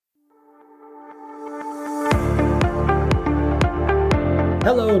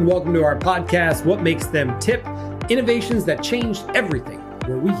Hello and welcome to our podcast, What Makes Them Tip? Innovations that changed everything,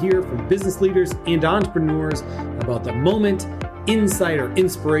 where we hear from business leaders and entrepreneurs about the moment, insight, or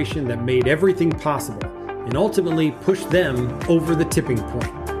inspiration that made everything possible and ultimately pushed them over the tipping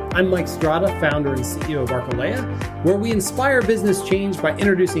point. I'm Mike Strada, founder and CEO of Arcalea, where we inspire business change by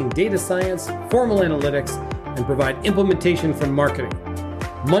introducing data science, formal analytics, and provide implementation from marketing.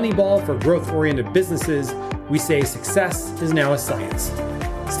 Moneyball for growth-oriented businesses, we say success is now a science.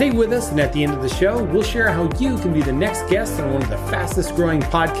 Stay with us, and at the end of the show, we'll share how you can be the next guest on one of the fastest growing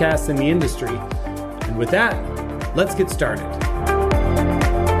podcasts in the industry. And with that, let's get started.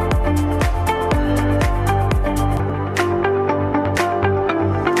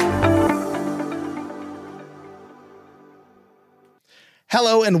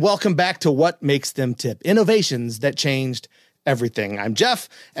 Hello, and welcome back to What Makes Them Tip, innovations that changed everything. I'm Jeff,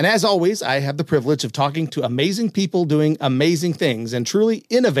 and as always, I have the privilege of talking to amazing people doing amazing things and truly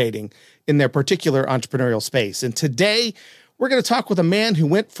innovating in their particular entrepreneurial space. And today, we're going to talk with a man who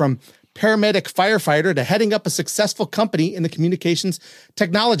went from paramedic firefighter to heading up a successful company in the communications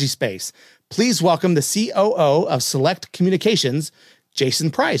technology space. Please welcome the COO of Select Communications,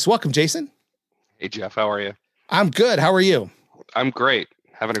 Jason Price. Welcome, Jason. Hey, Jeff. How are you? I'm good. How are you? I'm great.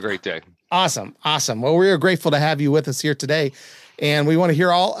 Having a great day. Awesome. Well, we're grateful to have you with us here today, and we want to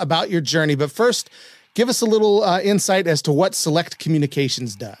hear all about your journey. But first, give us a little insight as to what Select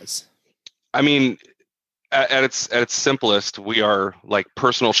Communications does. I mean, at its simplest, we are like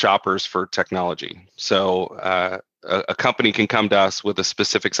personal shoppers for technology. So a company can come to us with a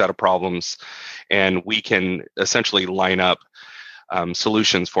specific set of problems, and we can essentially line up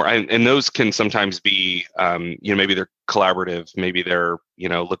solutions for, and those can sometimes be, maybe they're collaborative, maybe they're,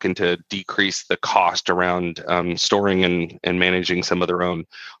 looking to decrease the cost around storing and managing some of their own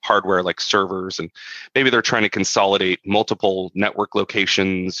hardware like servers, and maybe they're trying to consolidate multiple network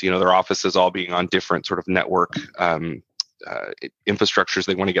locations, their offices all being on different sort of network infrastructures.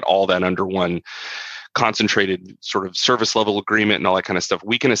 They want to get all that under one concentrated sort of service level agreement and all that kind of stuff.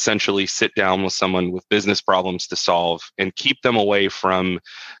 We can essentially sit down with someone with business problems to solve and keep them away from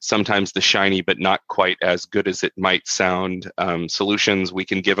sometimes the shiny but not quite as good as it might sound solutions. We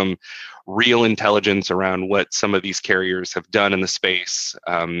can give them real intelligence around what some of these carriers have done in the space,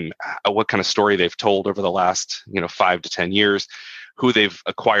 what kind of story they've told over the last 5 to 10 years, who they've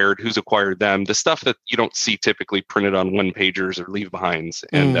acquired, who's acquired them, the stuff that you don't see typically printed on one-pagers or leave-behinds.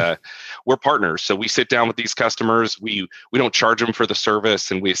 And we're partners. So we sit down with these customers. We don't charge them for the service,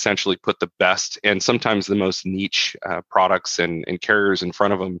 and we essentially put the best and sometimes the most niche products and carriers in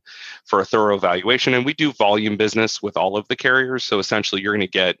front of them for a thorough evaluation. And we do volume business with all of the carriers. So essentially, you're going to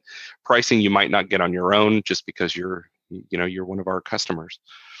get pricing you might not get on your own just because you're one of our customers.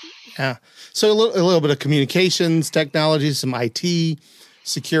 Yeah. So a little bit of communications, technology, some IT,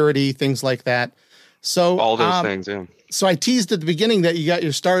 security, things like that. So all those things, yeah. So I teased at the beginning that you got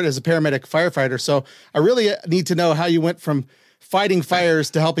your start as a paramedic firefighter. So I really need to know how you went from fighting fires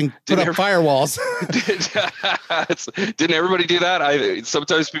to helping put up firewalls. Didn't everybody do that?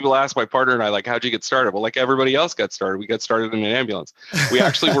 Sometimes people ask my partner and I, like, how'd you get started? Well, like everybody else got started. We got started in an ambulance. We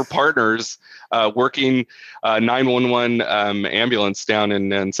actually were partners working 911 ambulance down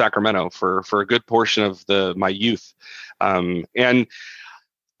in Sacramento for a good portion of my youth. And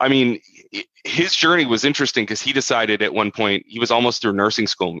I mean, his journey was interesting because he decided at one point, he was almost through nursing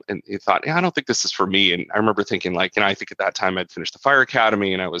school, and he thought, I don't think this is for me. And I remember thinking, I think at that time I'd finished the fire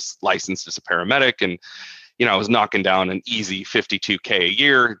academy and I was licensed as a paramedic, and I was knocking down an easy $52K a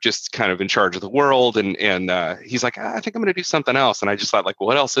year, just kind of in charge of the world. And he's like, I think I'm going to do something else. And I just thought, like, well,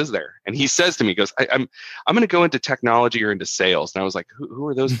 what else is there? And he says to me, he goes, I'm going to go into technology or into sales. And I was like, who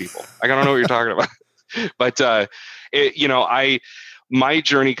are those people? I don't know what you're talking about. But my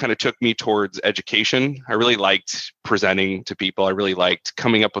journey kind of took me towards education. I really liked presenting to people. I really liked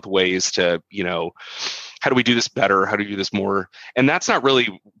coming up with ways to, how do we do this better? How do we do this more? And that's not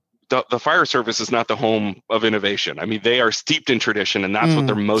really, the fire service is not the home of innovation. I mean, they are steeped in tradition, and that's what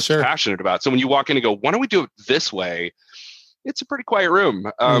they're most passionate about. So when you walk in and go, why don't we do it this way? It's a pretty quiet room.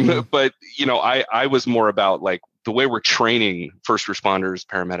 But, I was more about like the way we're training first responders,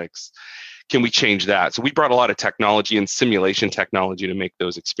 paramedics. Can we change that? So we brought a lot of technology and simulation technology to make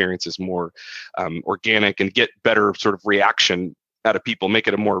those experiences more organic and get better sort of reaction out of people, make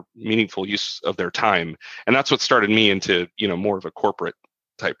it a more meaningful use of their time. And that's what started me into, more of a corporate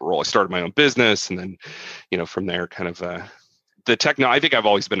type role. I started my own business, and then, from there kind of the techno. I think I've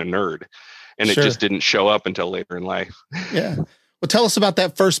always been a nerd, and it just didn't show up until later in life. Yeah. Well, tell us about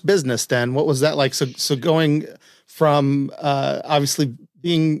that first business then. What was that like? So going from obviously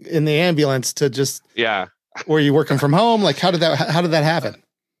being in the ambulance to just Were you working from home? Like, how did that happen?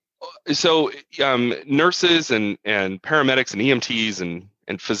 So nurses and paramedics and EMTs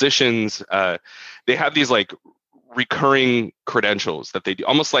and physicians, they have these like recurring credentials that they do,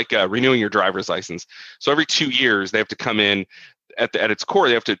 almost like renewing your driver's license. So every 2 years, they have to come in at its core.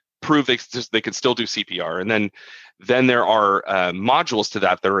 They have to prove they can still do CPR, and then there are modules to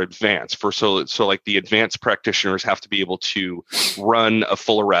that are advanced for so like the advanced practitioners have to be able to run a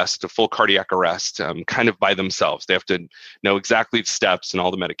full cardiac arrest kind of by themselves. They have to know exactly the steps and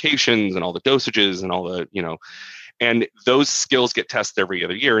all the medications and all the dosages and all the, and those skills get tested every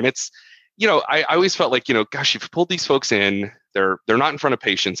other year. And it's, I always felt like, gosh, you've pulled these folks in, they're not in front of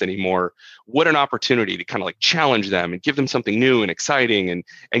patients anymore. What an opportunity to kind of like challenge them and give them something new and exciting and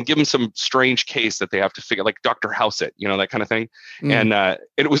give them some strange case that they have to figure, like Dr. House it, that kind of thing. And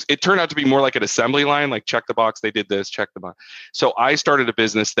it turned out to be more like an assembly line, like check the box, they did this, check the box. So I started a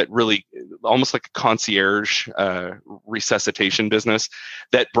business that really almost like a concierge resuscitation business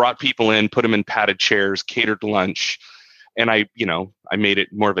that brought people in, put them in padded chairs, catered lunch. And I made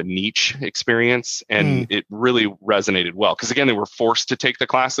it more of a niche experience, and it really resonated well. Because again, they were forced to take the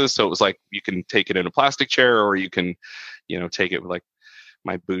classes. So it was like, you can take it in a plastic chair, or you can, take it with like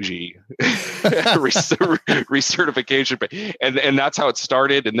my bougie recertification. And that's how it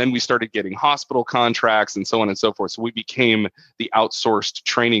started. And then we started getting hospital contracts and so on and so forth. So we became the outsourced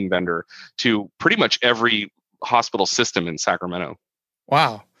training vendor to pretty much every hospital system in Sacramento.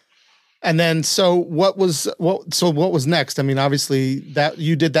 Wow. And then, so what was next? I mean, obviously that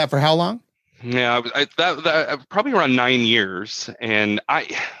you did that for how long? Yeah, that probably around 9 years. And I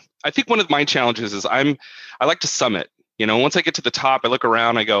think one of my challenges is I like to summit. Once I get to the top, I look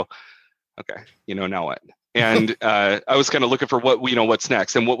around, I go, okay, now what? And I was kind of looking for what's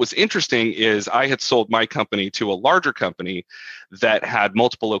next. And what was interesting is I had sold my company to a larger company that had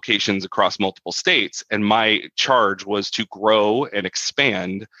multiple locations across multiple states. And my charge was to grow and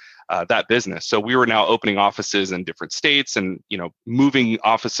expand that business. So we were now opening offices in different states and, moving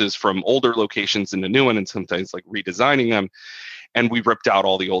offices from older locations into new ones, and sometimes like redesigning them. And we ripped out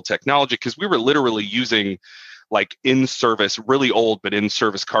all the old technology because we were literally using like in-service, really old, but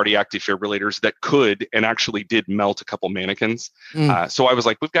in-service cardiac defibrillators that could and actually did melt a couple mannequins. So I was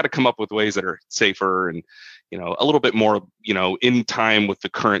like, we've got to come up with ways that are safer and, a little bit more, in time with the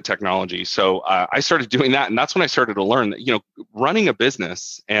current technology. So I started doing that. And that's when I started to learn that, running a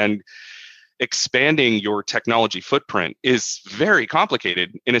business and expanding your technology footprint is very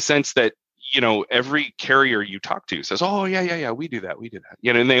complicated in a sense that, every carrier you talk to says, oh, yeah, we do that.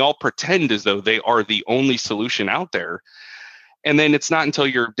 And they all pretend as though they are the only solution out there. And then it's not until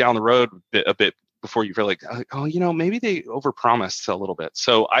you're down the road a bit before you feel like, oh, maybe they overpromised a little bit.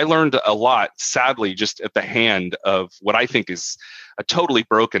 So I learned a lot, sadly, just at the hand of what I think is a totally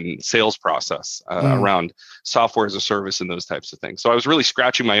broken sales process around software as a service and those types of things. So I was really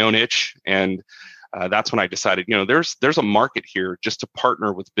scratching my own itch, and that's when I decided, there's a market here just to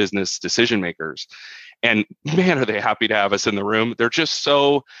partner with business decision makers. And man, are they happy to have us in the room. They're just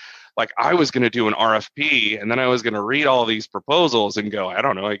so, like, I was going to do an RFP and then I was going to read all these proposals and go, I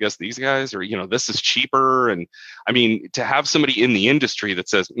don't know, I guess these guys, or, this is cheaper. And I mean, to have somebody in the industry that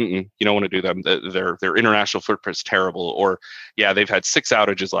says, you don't want to do them, their international footprint's terrible, or yeah, they've had 6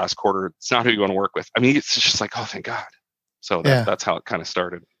 outages last quarter, it's not who you want to work with. I mean, it's just like, oh, thank God. So that's how it kind of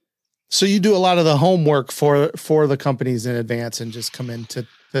started. So you do a lot of the homework for the companies in advance and just come in to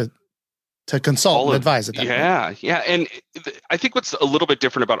consult and advise at that point. Yeah. And I think what's a little bit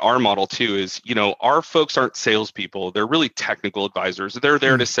different about our model too is, our folks aren't salespeople. They're really technical advisors. They're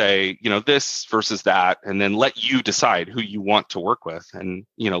there to say, this versus that, and then let you decide who you want to work with, and,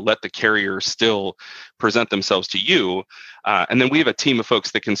 let the carrier still present themselves to you. And then we have a team of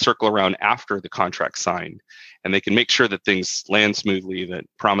folks that can circle around after the contract's signed, and they can make sure that things land smoothly, that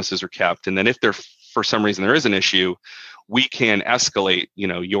promises are kept. And then if for some reason there is an issue, we can escalate,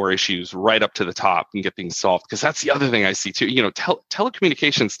 your issues right up to the top and get things solved. Because that's the other thing I see too.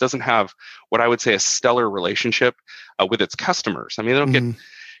 Telecommunications doesn't have what I would say a stellar relationship with its customers. I mean, they don't get,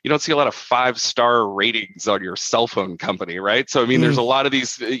 you don't see a lot of 5-star ratings on your cell phone company, right? So I mean, there's a lot of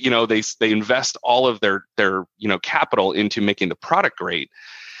these, they invest all of their capital into making the product great.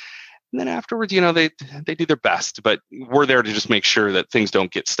 And then afterwards, they do their best, but we're there to just make sure that things don't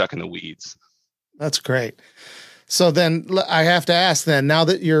get stuck in the weeds. That's great. So then I have to ask then, now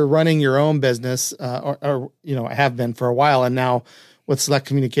that you're running your own business, or I have been for a while, and now with Select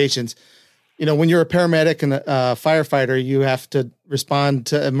Communications, when you're a paramedic and a firefighter, you have to respond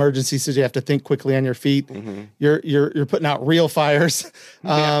to emergencies. So you have to think quickly on your feet. Mm-hmm. You're putting out real fires.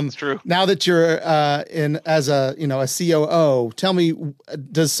 That's true. Now that you're in as a COO, tell me,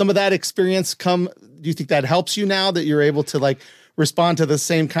 does some of that experience come do you think that helps you now that you're able to like respond to the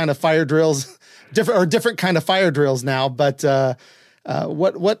same kind of fire drills, different kind of fire drills now? But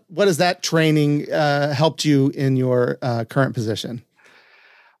what has that training helped you in your current position?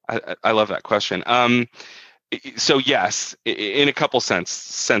 I love that question. So yes, in a couple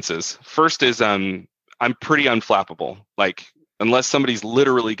senses. First is I'm pretty unflappable. Like unless somebody's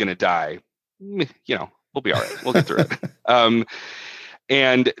literally going to die, we'll be all right. We'll get through it.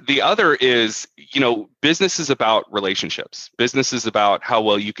 And the other is, business is about relationships. Business is about how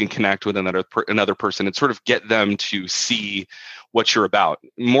well you can connect with another person and sort of get them to see what you're about,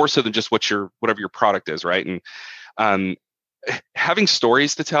 more so than just whatever your product is, right? And having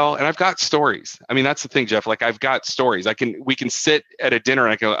stories to tell, and I've got stories. I mean, that's the thing, Jeff. Like I've got stories. We can sit at a dinner,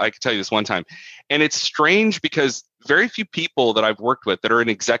 and I can tell you this one time, and it's strange because very few people that I've worked with that are in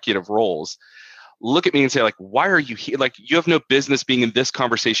executive roles look at me and say, like, why are you here? Like, you have no business being in this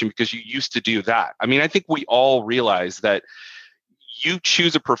conversation because you used to do that. I mean, I think we all realize that you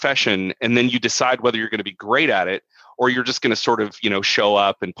choose a profession and then you decide whether you're going to be great at it or you're just going to sort of, show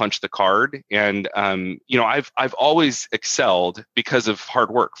up and punch the card. And, I've always excelled because of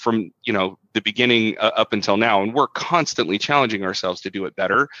hard work from, the beginning up until now. And we're constantly challenging ourselves to do it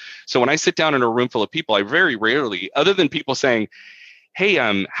better. So when I sit down in a room full of people, I very rarely, other than people saying, hey,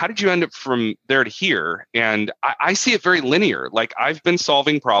 how did you end up from there to here? And I see it very linear. Like I've been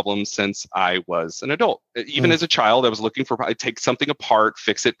solving problems since I was an adult. Even as a child, I was looking for, I take something apart,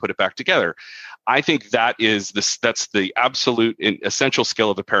 fix it, put it back together. I think that's the absolute essential skill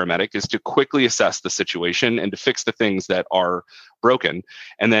of a paramedic, is to quickly assess the situation and to fix the things that are broken.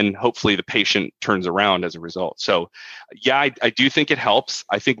 And then hopefully the patient turns around as a result. So yeah, I do think it helps.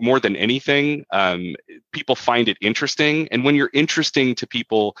 I think more than anything, people find it interesting. And when you're interesting to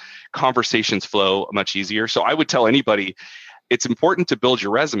people, conversations flow much easier. So I would tell anybody, it's important to build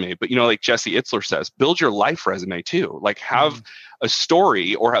your resume, but like Jesse Itzler says, build your life resume too. Like have a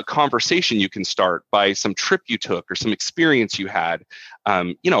story or a conversation you can start by some trip you took or some experience you had.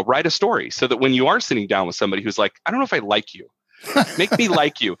 Write a story so that when you are sitting down with somebody who's like, I don't know if I like you, make me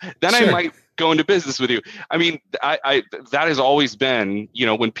like you, then sure. I might go into business with you. I mean, I that has always been,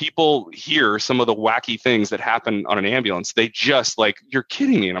 when people hear some of the wacky things that happen on an ambulance, they just like, you're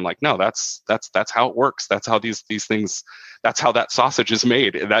kidding me. And I'm like, no, that's how it works. That's how these things, that's how that sausage is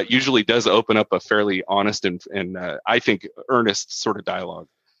made. And that usually does open up a fairly honest and I think earnest sort of dialogue.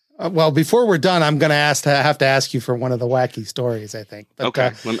 Well, before we're done, I'm going to have to ask you for one of the wacky stories, I think. But,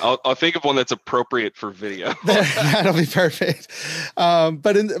 okay. I'll think of one that's appropriate for video. That'll be perfect.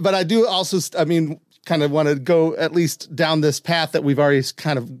 But I do also, kind of want to go at least down this path that we've already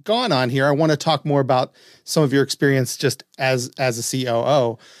kind of gone on here. I want to talk more about some of your experience just as a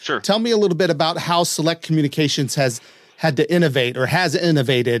COO. Sure. Tell me a little bit about how Select Communications has had to innovate or has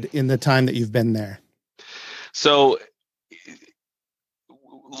innovated in the time that you've been there. So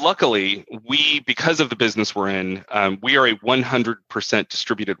luckily, because of the business we're in, we are a 100%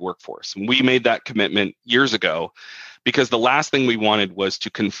 distributed workforce. And we made that commitment years ago because the last thing we wanted was to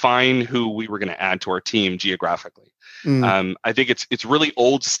confine who we were going to add to our team geographically. I think it's really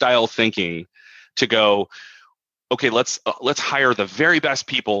old style thinking to go, okay, let's hire the very best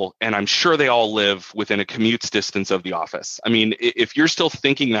people, and I'm sure they all live within a commute's distance of the office. I mean, if you're still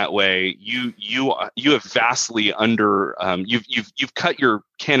thinking that way, you have vastly you've cut your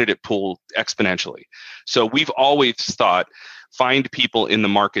candidate pool exponentially. So we've always thought, find people in the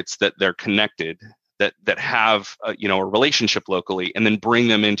markets that they're connected, that have a relationship locally, and then bring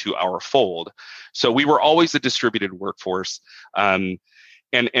them into our fold. So we were always a distributed workforce.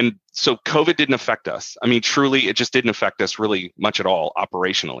 And so COVID didn't affect us. I mean, truly, it just didn't affect us really much at all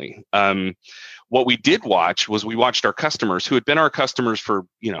operationally. What we did watch was we watched our customers who had been our customers for,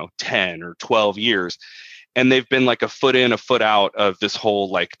 10 or 12 years. And they've been like a foot in, a foot out of this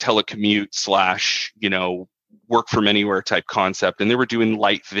whole like telecommute / work from anywhere type concept. And they were doing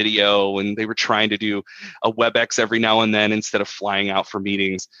light video and they were trying to do a WebEx every now and then instead of flying out for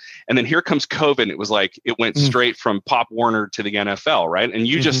meetings. And then here comes COVID. And it was like, it went straight from Pop Warner to the NFL, right? And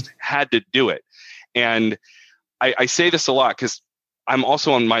you just had to do it. And I say this a lot because I'm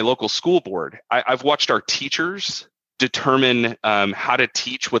also on my local school board. I've watched our teachers determine how to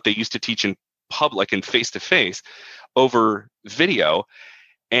teach what they used to teach in public and face-to-face over video.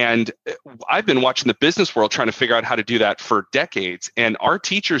 And I've been watching the business world trying to figure out how to do that for decades. And our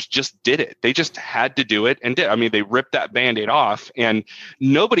teachers just did it. They just had to do it and did. I mean, they ripped that Band-Aid off, and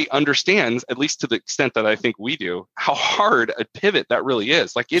nobody understands, at least to the extent that I think we do, how hard a pivot that really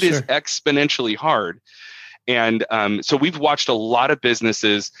is. Like it is exponentially hard. And so we've watched a lot of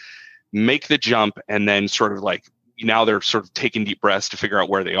businesses make the jump and then sort of like, now they're sort of taking deep breaths to figure out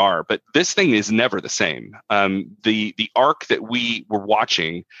where they are. But this thing is never the same. The arc that we were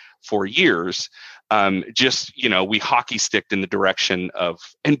watching for years, just, we hockey sticked in the direction of,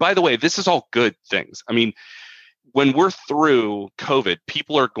 and by the way, this is all good things. I mean, when we're through COVID,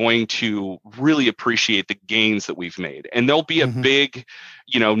 people are going to really appreciate the gains that we've made. And there'll be a big,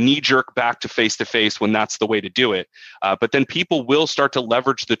 knee jerk back to face when that's the way to do it. But then people will start to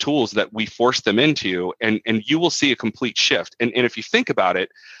leverage the tools that we forced them into, and you will see a complete shift. And if you think about it,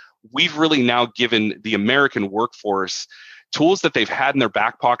 we've really now given the American workforce tools that they've had in their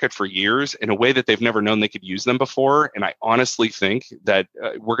back pocket for years in a way that they've never known they could use them before. And I honestly think that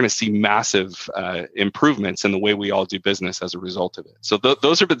we're going to see massive improvements in the way we all do business as a result of it. So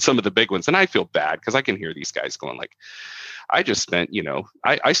those have been some of the big ones. And I feel bad because I can hear these guys going like, I just spent,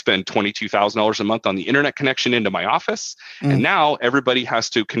 I spend $22,000 a month on the internet connection into my office. And now everybody has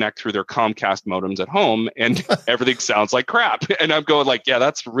to connect through their Comcast modems at home and everything sounds like crap. And I'm going like, yeah,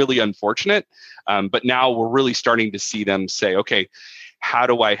 that's really unfortunate. But now we're really starting to see them say, okay, how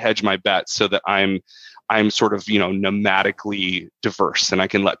do I hedge my bets so that I'm sort of, nomadically diverse and I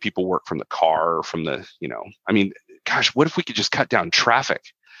can let people work from the car or from the, gosh, what if we could just cut down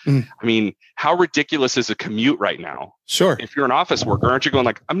traffic? I mean, how ridiculous is a commute right now? Sure. If you're an office worker, aren't you going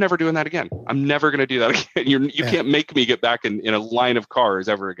like, I'm never doing that again. I'm never going to do that again. You can't make me get back in a line of cars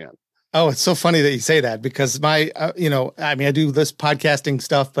ever again. Oh, it's so funny that you say that because my, I do this podcasting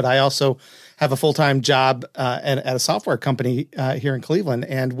stuff, but I also have a full-time job at a software company here in Cleveland.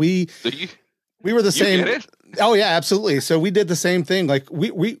 And we were the same. Get it? Oh yeah, absolutely. So we did the same thing. Like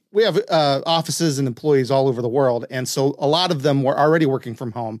we have offices and employees all over the world. And so a lot of them were already working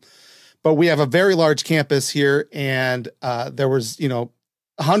from home, but we have a very large campus here. And there was,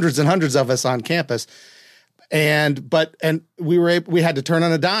 hundreds and hundreds of us on campus. And we had to turn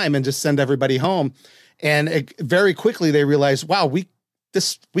on a dime and just send everybody home. And very quickly they realized, wow, we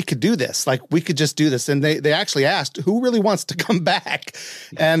could do this. Like we could just do this. And they actually asked, who really wants to come back?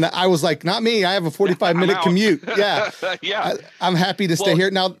 And I was like, not me. I have a 45-minute commute. Yeah. Yeah. I'm happy to stay here.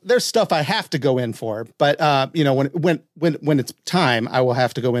 Now there's stuff I have to go in for, but when it's time, I will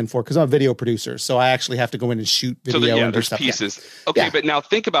have to go in for, cause I'm a video producer. So I actually have to go in and shoot video and do stuff. Pieces. Yeah. Okay. Yeah. But now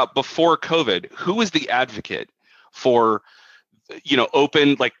think about before COVID, who was the advocate for,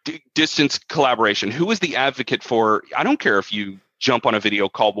 open, like distance collaboration? Who was the advocate for, I don't care if you jump on a video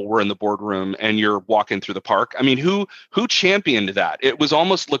call but we're in the boardroom and you're walking through the park. I mean, who championed that? It was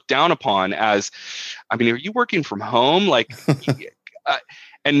almost looked down upon as, are you working from home? Like,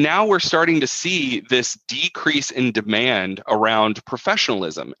 and now we're starting to see this decrease in demand around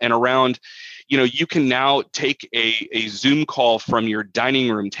professionalism and around, you can now take a Zoom call from your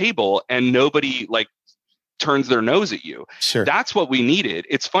dining room table and nobody turns their nose at you. Sure. That's what we needed.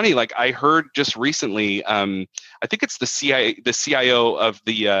 It's funny. Like I heard just recently, I think it's the CIO of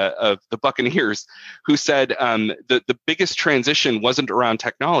the Buccaneers who said the biggest transition wasn't around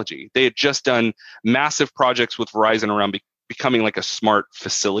technology. They had just done massive projects with Verizon around becoming like a smart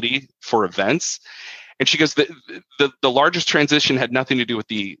facility for events. And she goes, the largest transition had nothing to do with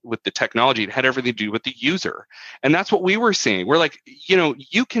the technology. It had everything to do with the user. And that's what we were seeing. We're like,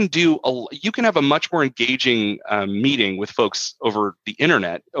 you can have a much more engaging meeting with folks over the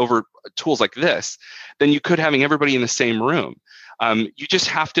internet, over tools like this, than you could having everybody in the same room. You just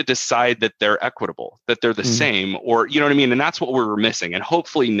have to decide that they're equitable, that they're the same, or, you know what I mean? And that's what we were missing. And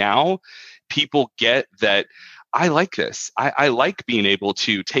hopefully now people get that. I like this. I like being able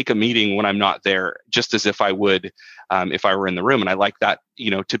to take a meeting when I'm not there, just as if I would if I were in the room. And I like that,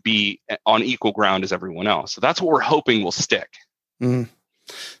 to be on equal ground as everyone else. So that's what we're hoping will stick.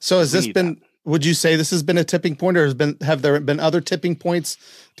 So has this been, would you say this has been a tipping point, or have there been other tipping points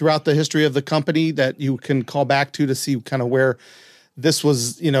throughout the history of the company that you can call back to see kind of where this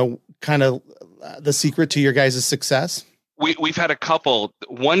was, kind of the secret to your guys' success? We've had a couple.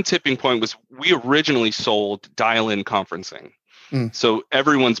 One tipping point was we originally sold dial-in conferencing. So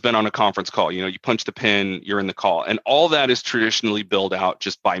everyone's been on a conference call. You punch the pin, you're in the call. And all that is traditionally billed out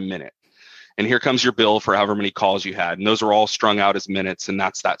just by minute. And here comes your bill for however many calls you had. And those are all strung out as minutes, and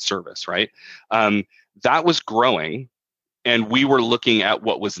that's that service, right? That was growing. And we were looking at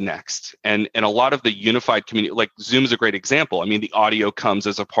what was next. And a lot of the unified community, like Zoom is a great example. I mean, the audio comes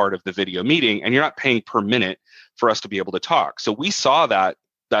as a part of the video meeting, and you're not paying per minute for us to be able to talk. So we saw that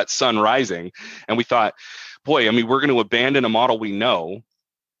sun rising, and we thought, boy, we're going to abandon a model we know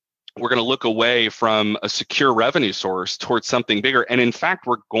we're going to look away from a secure revenue source towards something bigger. And in fact,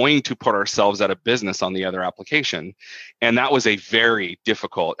 we're going to put ourselves out of business on the other application. And that was a very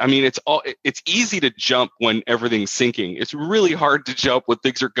difficult, I mean, it's easy to jump when everything's sinking. It's really hard to jump when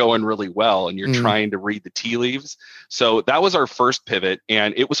things are going really well and you're trying to read the tea leaves. So that was our first pivot,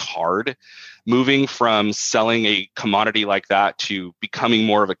 and it was hard. Moving from selling a commodity like that to becoming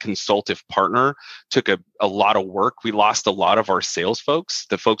more of a consultative partner took a lot of work. We lost a lot of our sales folks,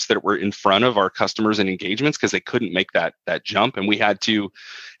 the folks that were in front of our customers and engagements, because they couldn't make that jump. And we had to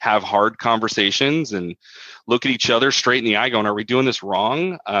have hard conversations and look at each other straight in the eye going, are we doing this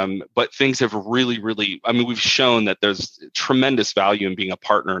wrong? But things have really, I mean, we've shown that there's tremendous value in being a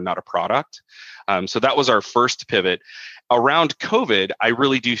partner, not a product. So that was our first pivot. Around COVID, I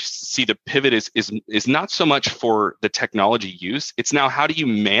really do see the pivot is not so much for the technology use. It's now, how do you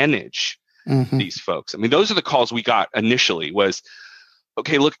manage these folks? I mean, those are the calls we got initially was,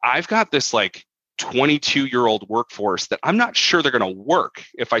 okay, look, I've got this like 22-year-old workforce that I'm not sure they're going to work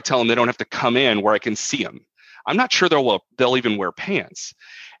if I tell them they don't have to come in where I can see them. I'm not sure they'll even wear pants.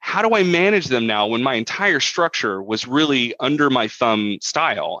 How do I manage them now when my entire structure was really under my thumb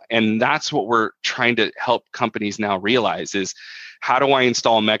style? And that's what we're trying to help companies now realize is, how do I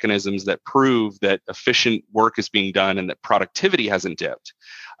install mechanisms that prove that efficient work is being done and that productivity hasn't dipped?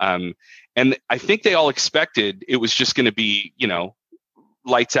 And I think they all expected it was just going to be,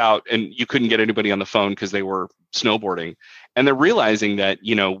 lights out and you couldn't get anybody on the phone because they were snowboarding. And they're realizing that,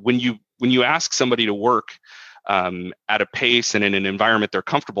 when you ask somebody to work at a pace and in an environment they're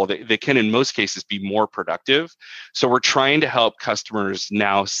comfortable, they can in most cases be more productive. So we're trying to help customers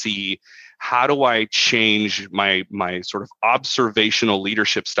now see, how do I change my sort of observational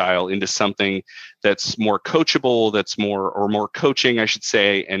leadership style into something that's more coachable, that's more coaching, I should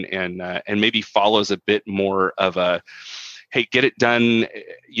say, and maybe follows a bit more of a, hey, get it done,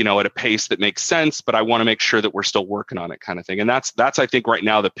 at a pace that makes sense, but I want to make sure that we're still working on it, kind of thing. And that's I think right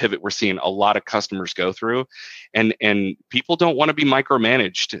now the pivot we're seeing a lot of customers go through, and people don't want to be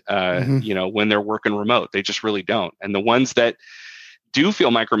micromanaged, when they're working remote. They just really don't. And the ones that do feel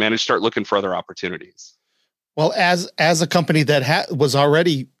micromanaged start looking for other opportunities. Well, as a company that was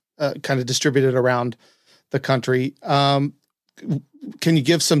already kind of distributed around the country, can you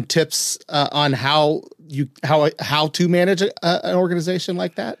give some tips on how to manage an organization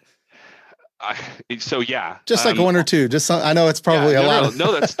like that? Just like one or two. I know it's probably a lot.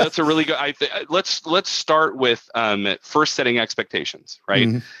 No, that's a really good. Let's start with first setting expectations,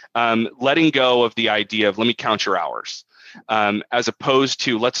 right? Letting go of the idea of, let me count your hours. As opposed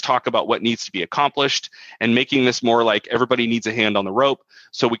to, let's talk about what needs to be accomplished, and making this more like everybody needs a hand on the rope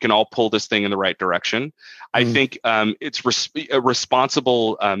so we can all pull this thing in the right direction. I think it's a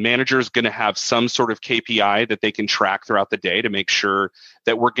responsible manager is going to have some sort of KPI that they can track throughout the day to make sure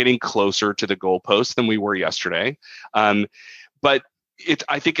that we're getting closer to the goalpost than we were yesterday. But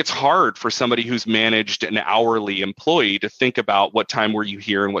I think it's hard for somebody who's managed an hourly employee to think about, what time were you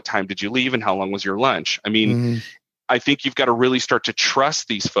here and what time did you leave and how long was your lunch? I mean, I think you've got to really start to trust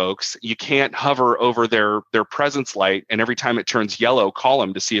these folks. You can't hover over their presence light and every time it turns yellow, call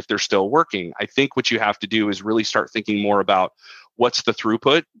them to see if they're still working. I think what you have to do is really start thinking more about, what's the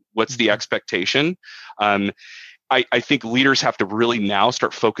throughput? What's the expectation? I think leaders have to really now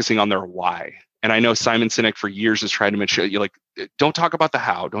start focusing on their why. And I know Simon Sinek for years has tried to make sure don't talk about the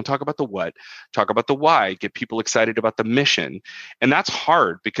how, don't talk about the what, talk about the why, get people excited about the mission. And that's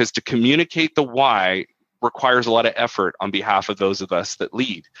hard, because to communicate the why requires a lot of effort on behalf of those of us that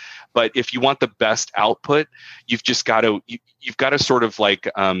lead. But if you want the best output, you've just got to, you've got to sort of like,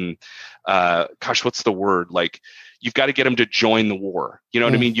 what's the word? Like, you've got to get them to join the war. You know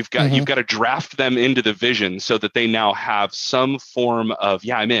what I mean? You've got to draft them into the vision so that they now have some form of,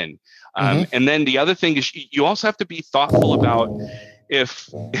 I'm in. And then the other thing is, you also have to be thoughtful about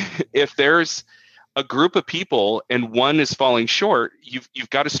if there's a group of people and one is falling short, you've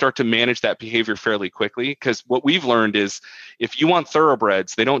got to start to manage that behavior fairly quickly. Because what we've learned is, if you want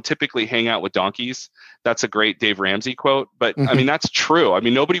thoroughbreds, they don't typically hang out with donkeys. That's a great Dave Ramsey quote. But I mean, that's true. I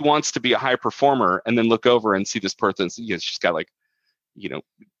mean, nobody wants to be a high performer and then look over and see this person, she's got like,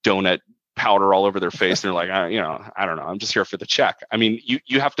 donut powder all over their face. And they're like, I don't know. I'm just here for the check. I mean,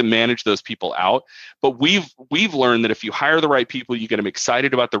 you have to manage those people out. But we've learned that if you hire the right people, you get them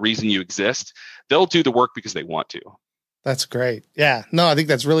excited about the reason you exist. They'll do the work because they want to. That's great. Yeah. No, I think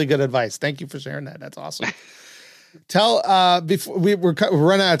that's really good advice. Thank you for sharing that. That's awesome. Before we're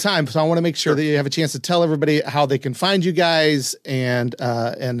running out of time, so I want to make sure that you have a chance to tell everybody how they can find you guys and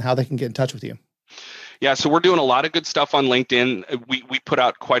how they can get in touch with you. Yeah, so we're doing a lot of good stuff on LinkedIn. We put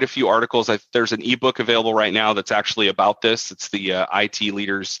out quite a few articles. There's an ebook available right now that's actually about this. It's the IT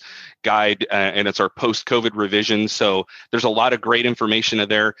Leaders Guide, and it's our post-COVID revision. So there's a lot of great information in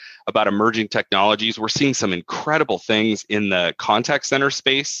there about emerging technologies. We're seeing some incredible things in the contact center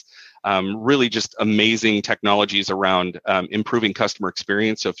space. Really just amazing technologies around improving customer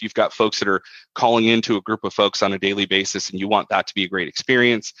experience. So if you've got folks that are calling into a group of folks on a daily basis and you want that to be a great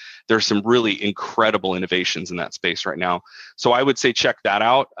experience, there's some really incredible innovations in that space right now. So I would say check that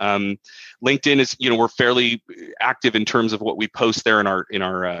out. LinkedIn is, we're fairly active in terms of what we post there in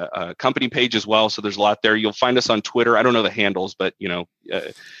our company page as well. So there's a lot there. You'll find us on Twitter. I don't know the handles, but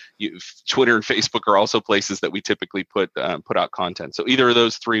Twitter and Facebook are also places that we typically put out content. So either of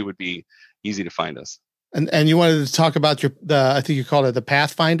those three would be easy to find us. And you wanted to talk about I think you called it the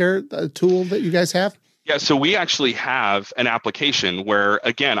Pathfinder tool that you guys have? Yeah, so we actually have an application where,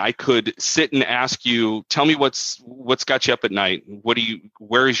 again, I could sit and ask you, tell me what's got you up at night.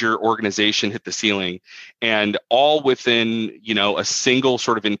 Where is your organization hit the ceiling? And all within, a single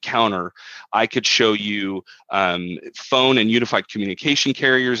sort of encounter, I could show you phone and unified communication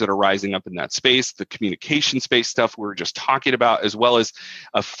carriers that are rising up in that space, the communication space stuff we were just talking about, as well as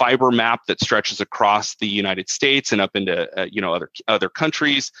a fiber map that stretches across the United States and up into other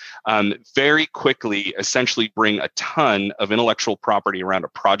countries. Very quickly, essentially bring a ton of intellectual property around a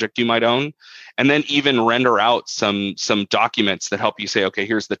project you might own, and then even render out some documents that help you say, okay,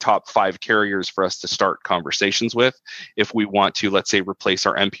 here's the top 5 carriers for us to start conversations with if we want to, let's say, replace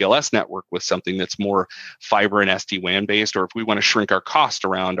our MPLS network with something that's more fiber and SD-WAN based, or if we want to shrink our cost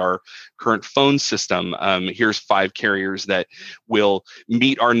around our current phone system, here's 5 carriers that will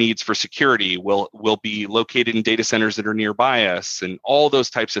meet our needs for security, will be located in data centers that are nearby us, and all those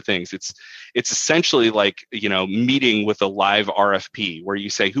types of things. It's essentially like, meeting with a live RFP where you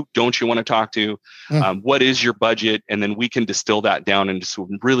say, who don't you want to talk to? What is your budget? And then we can distill that down into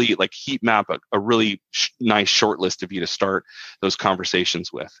some really like heat map, a really nice short list of you to start those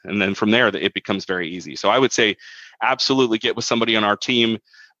conversations with. And then from there, it becomes very easy. So I would say absolutely get with somebody on our team,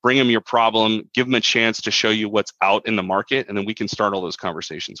 bring them your problem, give them a chance to show you what's out in the market, and then we can start all those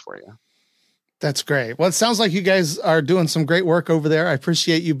conversations for you. That's great. Well, it sounds like you guys are doing some great work over there. I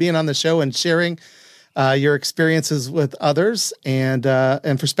appreciate you being on the show and sharing your experiences with others, and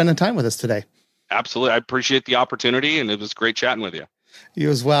for spending time with us today. Absolutely. I appreciate the opportunity, and it was great chatting with you. You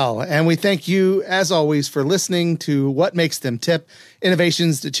as well. And we thank you, as always, for listening to What Makes Them Tip,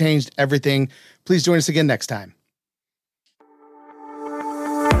 innovations that changed everything. Please join us again next time.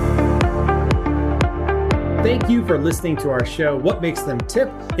 Thank you for listening to our show, What Makes Them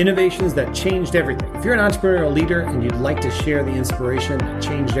Tip, innovations that changed everything. If you're an entrepreneurial leader and you'd like to share the inspiration that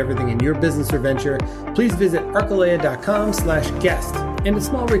changed everything in your business or venture, please visit archilea.com/guest. And a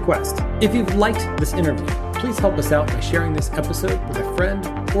small request, if you've liked this interview, please help us out by sharing this episode with a friend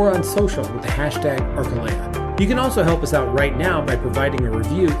or on social with the hashtag Archilea. You can also help us out right now by providing a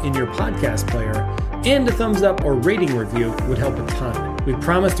review in your podcast player, and a thumbs up or rating review would help a ton. We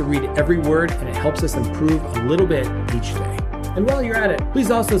promise to read every word, and it helps us improve a little bit each day. And while you're at it, please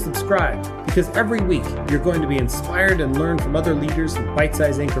also subscribe, because every week you're going to be inspired and learn from other leaders in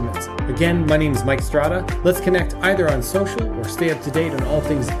bite-sized increments. Again, my name is Mike Strada. Let's connect either on social or stay up to date on all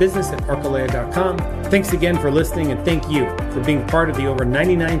things business at archilea.com. Thanks again for listening, and thank you for being part of the over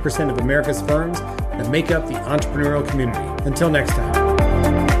 99% of America's firms that make up the entrepreneurial community. Until next time.